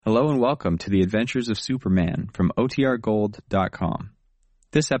Hello and welcome to the Adventures of Superman from OTRGold.com.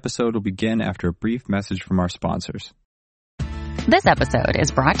 This episode will begin after a brief message from our sponsors. This episode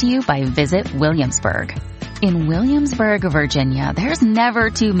is brought to you by Visit Williamsburg. In Williamsburg, Virginia, there's never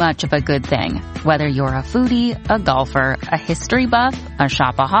too much of a good thing. Whether you're a foodie, a golfer, a history buff, a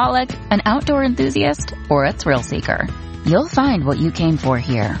shopaholic, an outdoor enthusiast, or a thrill seeker, you'll find what you came for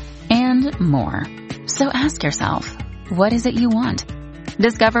here and more. So ask yourself, what is it you want?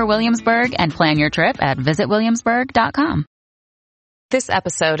 Discover Williamsburg and plan your trip at visitwilliamsburg.com. This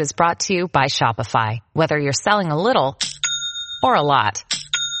episode is brought to you by Shopify. Whether you're selling a little or a lot,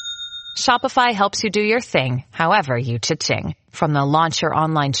 Shopify helps you do your thing, however you cha-ching. From the launch your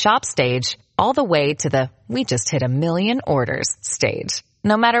online shop stage, all the way to the we just hit 1 million orders stage.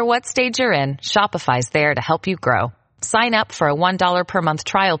 No matter what stage you're in, Shopify's there to help you grow. Sign up for a $1 per month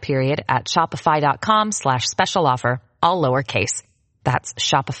trial period at shopify.com/special offer, all lowercase. That's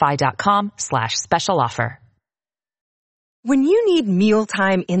shopify.com/special offer. When you need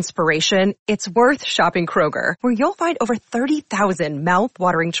mealtime inspiration, it's worth shopping Kroger, where you'll find over 30,000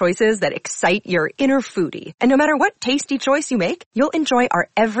 mouth-watering choices that excite your inner foodie. And no matter what tasty choice you make, you'll enjoy our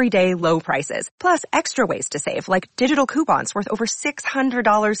everyday low prices, plus extra ways to save, like digital coupons worth over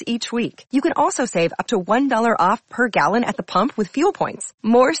 $600 each week. You can also save up to $1 off per gallon at the pump with fuel points.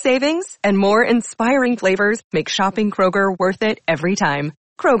 More savings and more inspiring flavors make shopping Kroger worth it every time.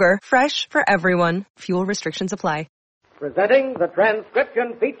 Kroger, fresh for everyone. Fuel restrictions apply. Presenting the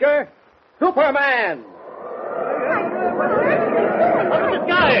transcription feature, Superman! Look at the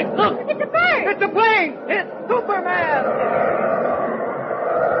sky! Look! It's a bird! It's a plane! It's Superman!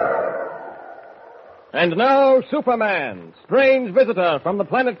 And now, Superman, strange visitor from the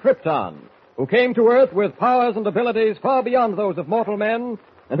planet Krypton, who came to Earth with powers and abilities far beyond those of mortal men,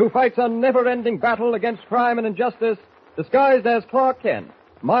 and who fights a never-ending battle against crime and injustice, disguised as Clark Kent,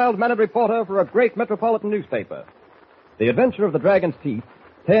 mild-mannered reporter for a great metropolitan newspaper. The Adventure of the Dragon's Teeth,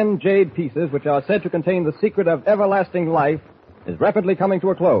 10 jade pieces which are said to contain the secret of everlasting life, is rapidly coming to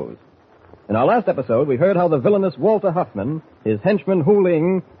a close. In our last episode, we heard how the villainous Walter Huffman, his henchman Hu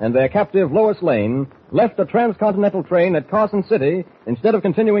Ling, and their captive Lois Lane left a transcontinental train at Carson City instead of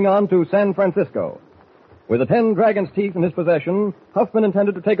continuing on to San Francisco. With the 10 dragon's teeth in his possession, Huffman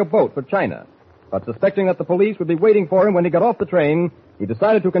intended to take a boat for China. But suspecting that the police would be waiting for him when he got off the train, he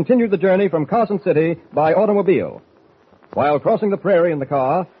decided to continue the journey from Carson City by automobile. While crossing the prairie in the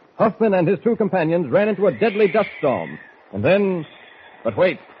car, Huffman and his two companions ran into a deadly dust storm. And then... But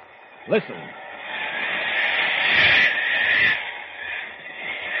wait. Listen.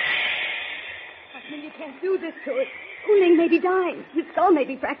 Huffman, you can't do this to it. Hu Ling may be dying. His skull may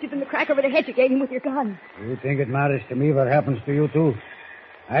be fractured in the crack over the hedge you gave him with your gun. You think it matters to me what happens to you, too?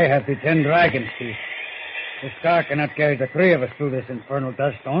 I have the 10 dragon's teeth. This car cannot carry the 3 of us through this infernal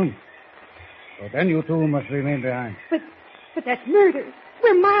dust storm. So then you two must remain behind. But that's murder.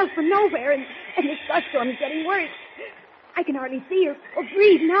 We're miles from nowhere, and this dust storm is getting worse. I can hardly see or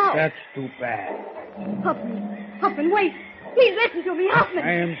breathe now. That's too bad. Huffman, wait. Please listen to me, Huffman.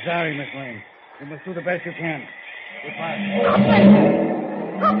 I am sorry, Miss Lane. You must do the best you can. Goodbye.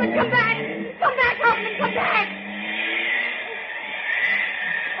 Huffman, come back. Come back, Huffman, come back.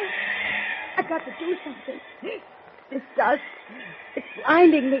 I've got to do something. This dust, it's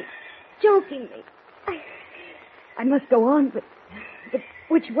blinding me, choking me. I must go on, but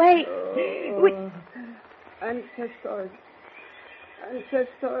which way? Ancestors.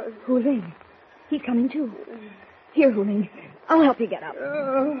 Hu Ling, he's coming too. Here, Hu Ling, I'll help you get up.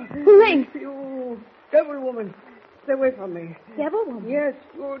 Hu Ling! You devil woman, stay away from me. Devil woman? Yes,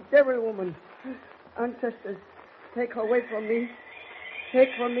 you devil woman. Ancestors, take her away from me.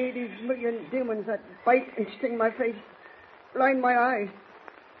 Take from me these million demons that bite and sting my face, blind my eyes,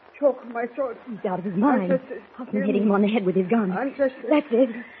 choke my throat. He's out of his mind. Ancestors, Huffman hitting him on the head with his gun. Ancestors. That's it.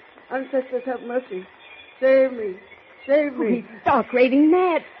 Ancestors, have mercy. Save me. Save me. He's stark raving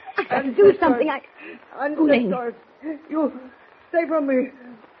mad. I've got to do something. Ancestors, you stay from me.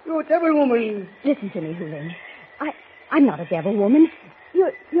 You devil woman. Listen to me, Hu Ling. I'm not a devil woman.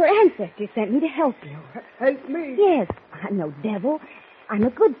 Your ancestors sent me to help you. Help me? Yes. I'm no devil. I'm a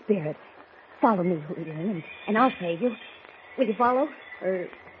good spirit. Follow me, Hu Ling, and I'll save you. Will you follow?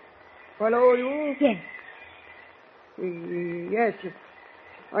 Follow you? Yes. Yes,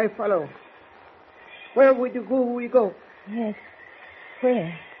 I follow. Where would you go? We go. Yes.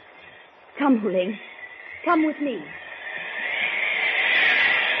 Where? Come, Hu Ling. Come with me.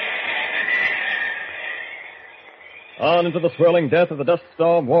 On into the swirling death of the dust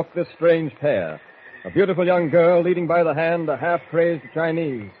storm walked this strange pair. A beautiful young girl leading by the hand a half-crazed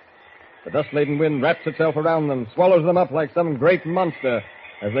Chinese. The dust-laden wind wraps itself around them, swallows them up like some great monster,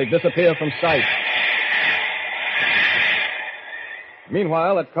 as they disappear from sight.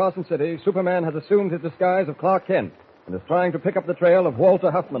 Meanwhile, at Carson City, Superman has assumed his disguise of Clark Kent and is trying to pick up the trail of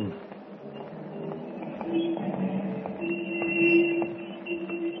Walter Huffman.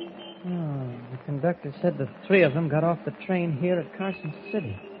 The conductor said the three of them got off the train here at Carson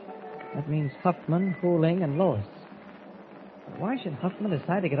City. That means Huffman, Huling, and Lois. But why should Huffman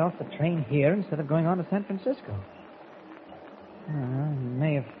decide to get off the train here instead of going on to San Francisco? He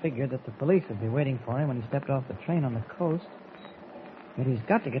may have figured that the police would be waiting for him when he stepped off the train on the coast. But he's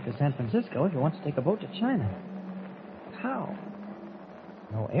got to get to San Francisco if he wants to take a boat to China. But how?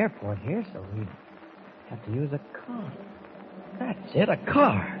 No airport here, so he'd have to use a car. That's it, a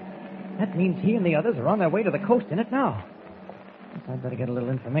car. That means he and the others are on their way to the coast in it now. Guess I'd better get a little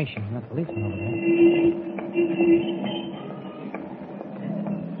information from that policeman over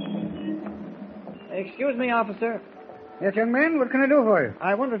there. Excuse me, officer. Yes, young man, what can I do for you?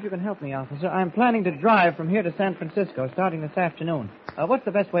 I wonder if you can help me, officer. I'm planning to drive from here to San Francisco starting this afternoon. What's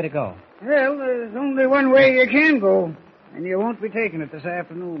the best way to go? Well, there's only one way you can go, and you won't be taking it this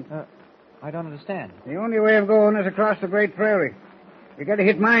afternoon. I don't understand. The only way of going is across the Great Prairie. You got to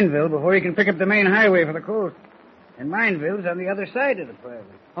hit Mineville before you can pick up the main highway for the coast. And Mineville's on the other side of the prairie.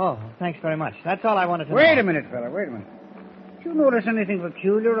 Oh, thanks very much. That's all I wanted to know. Wait a minute, fella, wait a minute. Did you notice anything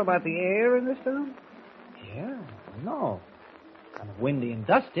peculiar about the air in this town? Yeah, no. Kind of windy and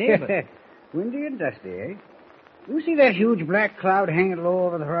dusty, but... Windy and dusty, eh? You see that huge black cloud hanging low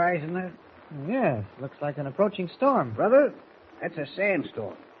over the horizon there? Yes, looks like an approaching storm. Brother, that's a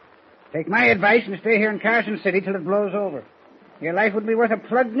sandstorm. Take my advice and stay here in Carson City till it blows over. Your life would be worth a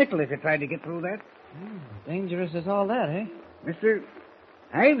plug nickel if you tried to get through that. Dangerous as all that, eh? Mister,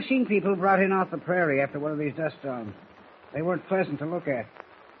 I've seen people brought in off the prairie after one of these dust storms. They weren't pleasant to look at.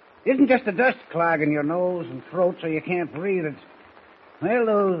 It isn't just the dust clogging your nose and throat so you can't breathe. It's, well,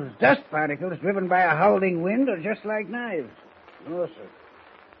 those dust particles driven by a howling wind are just like knives. No, sir.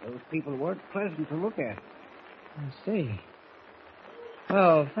 Those people weren't pleasant to look at. I see.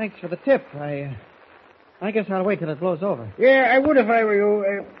 Well, thanks for the tip. I guess I'll wait till it blows over. Yeah, I would if I were you.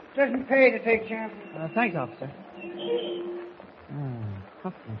 It doesn't pay to take chances. Thanks, officer.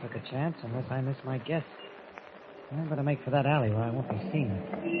 Huffman took a chance unless I miss my guess. I better make for that alley where I won't be seen.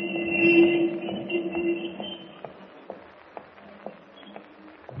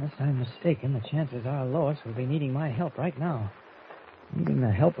 Unless I'm mistaken, the chances are Lois will be needing my help right now. Needing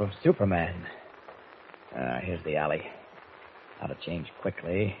the help of Superman. Here's the alley. How to change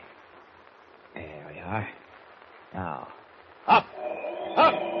quickly. There we are. Now, up!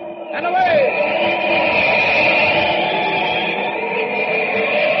 Up! And away!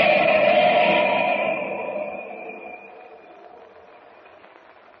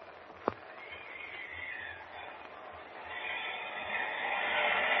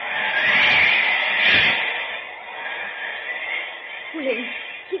 Willie,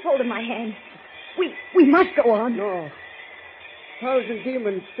 keep hold of my hand. We must go on. No. 1,000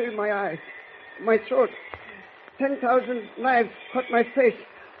 demons fill my eyes, my throat. 10,000 knives cut my face,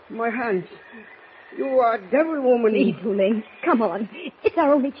 my hands. You are a devil woman. Please, Huling, come on. It's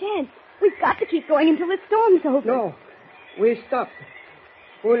our only chance. We've got to keep going until the storm's over. No, we stop.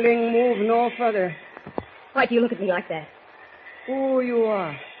 Huling, move no further. Why do you look at me like that? Who you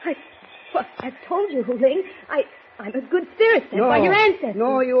are? I've told you, Huling. I'm a good spirit sent by your ancestors.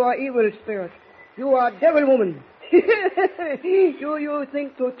 No, you are evil spirit. You are devil woman. You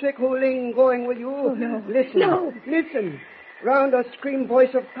think to trick Huling going with you? Oh, no. Listen. No. Listen. Round us scream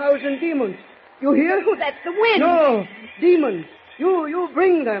voice of 1,000 demons. You hear? Oh, that's the wind. No. Demons. You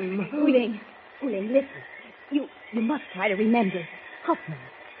bring them. Huling, listen. You must try to remember. Huffman.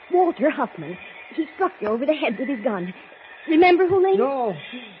 Walter Huffman. He struck you over the head with his gun. Remember, Huling? No.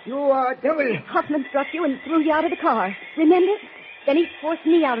 You are devil. Huffman struck you and threw you out of the car. Remember? Then he forced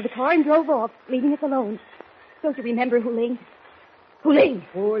me out of the car and drove off, leaving us alone. Don't you remember, Huling? Huling!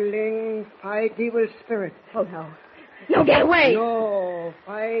 Huling, fight evil spirit. Oh, no. No, get away! No,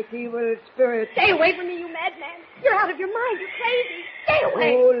 fight evil spirit. Stay away from me, you madman. You're out of your mind. You're crazy. Stay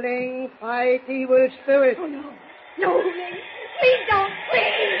away. Huling, fight evil spirit. Oh, no. No, Huling. Please don't.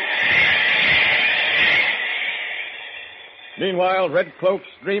 Please. Meanwhile, red cloaks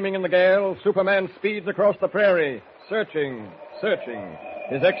streaming in the gale, Superman speeds across the prairie, searching,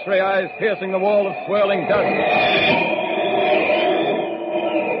 his X-ray eyes piercing the wall of swirling dust.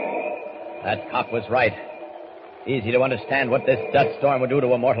 That cop was right. Easy to understand what this dust storm would do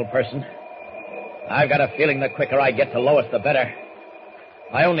to a mortal person. I've got a feeling the quicker I get to Lois, the better.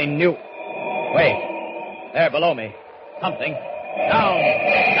 I only knew... Wait. There below me. Something. Down!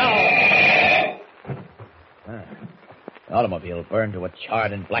 The automobile burned to a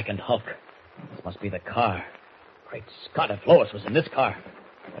charred and blackened hulk. This must be the car. Great Scott, if Lois was in this car.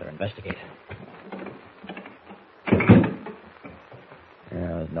 Better investigate.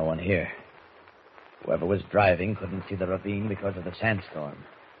 There's no one here. Whoever was driving couldn't see the ravine because of the sandstorm.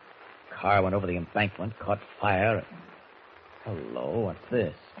 Car went over the embankment, caught fire. Hello, what's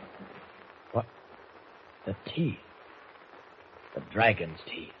this? What? The teeth. The dragon's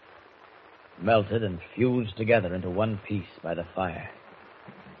teeth. Melted and fused together into one piece by the fire.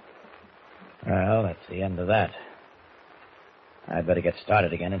 Well, that's the end of that. I'd better get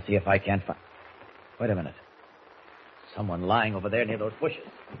started again and see if I can't find... Wait a minute. Someone lying over there near those bushes.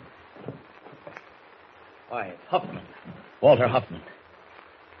 Why, it's Huffman. Walter Huffman.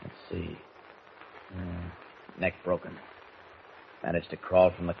 Let's see. Neck broken. Managed to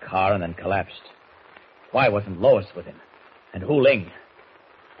crawl from the car and then collapsed. Why wasn't Lois with him? And Hu Ling?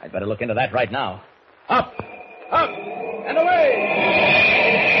 I'd better look into that right now. Up! Up! And away!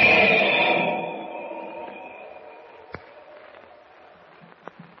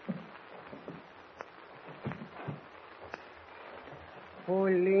 Hu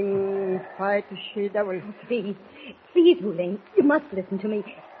Ling, fight she devil. Oh, please, please, Hu Ling, you must listen to me.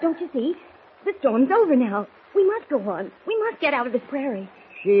 Don't you see? The storm's over now. We must go on. We must get out of this prairie.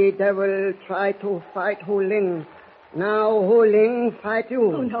 She devil try to fight Hu Ling. Now Hu Ling fight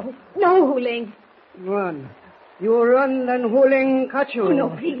you. Oh, no. No, Hu Ling. Run. You run, then Hu Ling catch you. Oh, no,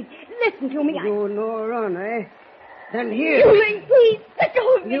 please. Listen to me. You no run, eh? Then here. Hu Ling, please. Let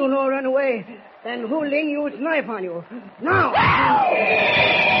go of me. You no run away. Then Hu Ling use knife on you. Now.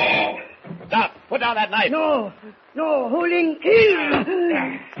 Stop. Put down that knife. No. No, Hu Ling kill.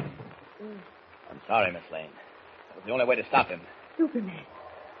 I'm sorry, Miss Lane. That was the only way to stop him. Superman.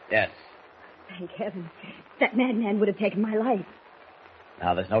 Yes. Thank heaven. That madman would have taken my life.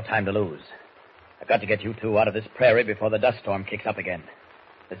 Now, there's no time to lose. I've got to get you two out of this prairie before the dust storm kicks up again.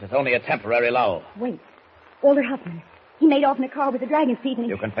 This is only a temporary lull. Wait. Walter Huffman. He made off in a car with the dragon's teeth and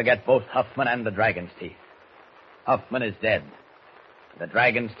he... You can forget both Huffman and the dragon's teeth. Huffman is dead. The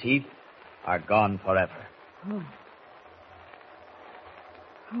dragon's teeth are gone forever. Oh.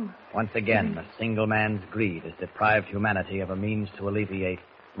 Once again, a single man's greed has deprived humanity of a means to alleviate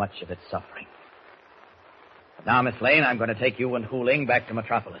much of its suffering. But now, Miss Lane, I'm going to take you and Hu Ling back to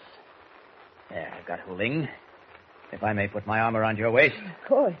Metropolis. There, I've got Hu Ling. If I may put my arm around your waist. Of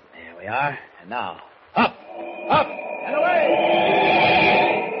course. There we are. And now, up, up, and away!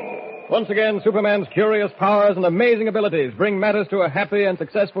 Once again, Superman's curious powers and amazing abilities bring matters to a happy and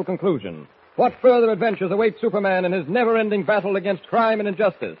successful conclusion. What further adventures await Superman in his never-ending battle against crime and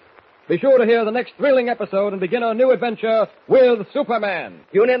injustice? Be sure to hear the next thrilling episode and begin our new adventure with Superman.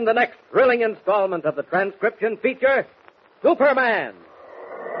 Tune in the next thrilling installment of the transcription feature, Superman.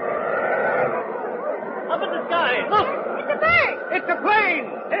 Up in the sky! Look! It's a bird! It's a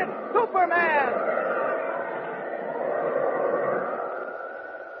plane! It's Superman!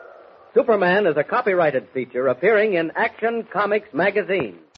 Superman is a copyrighted feature appearing in Action Comics magazine.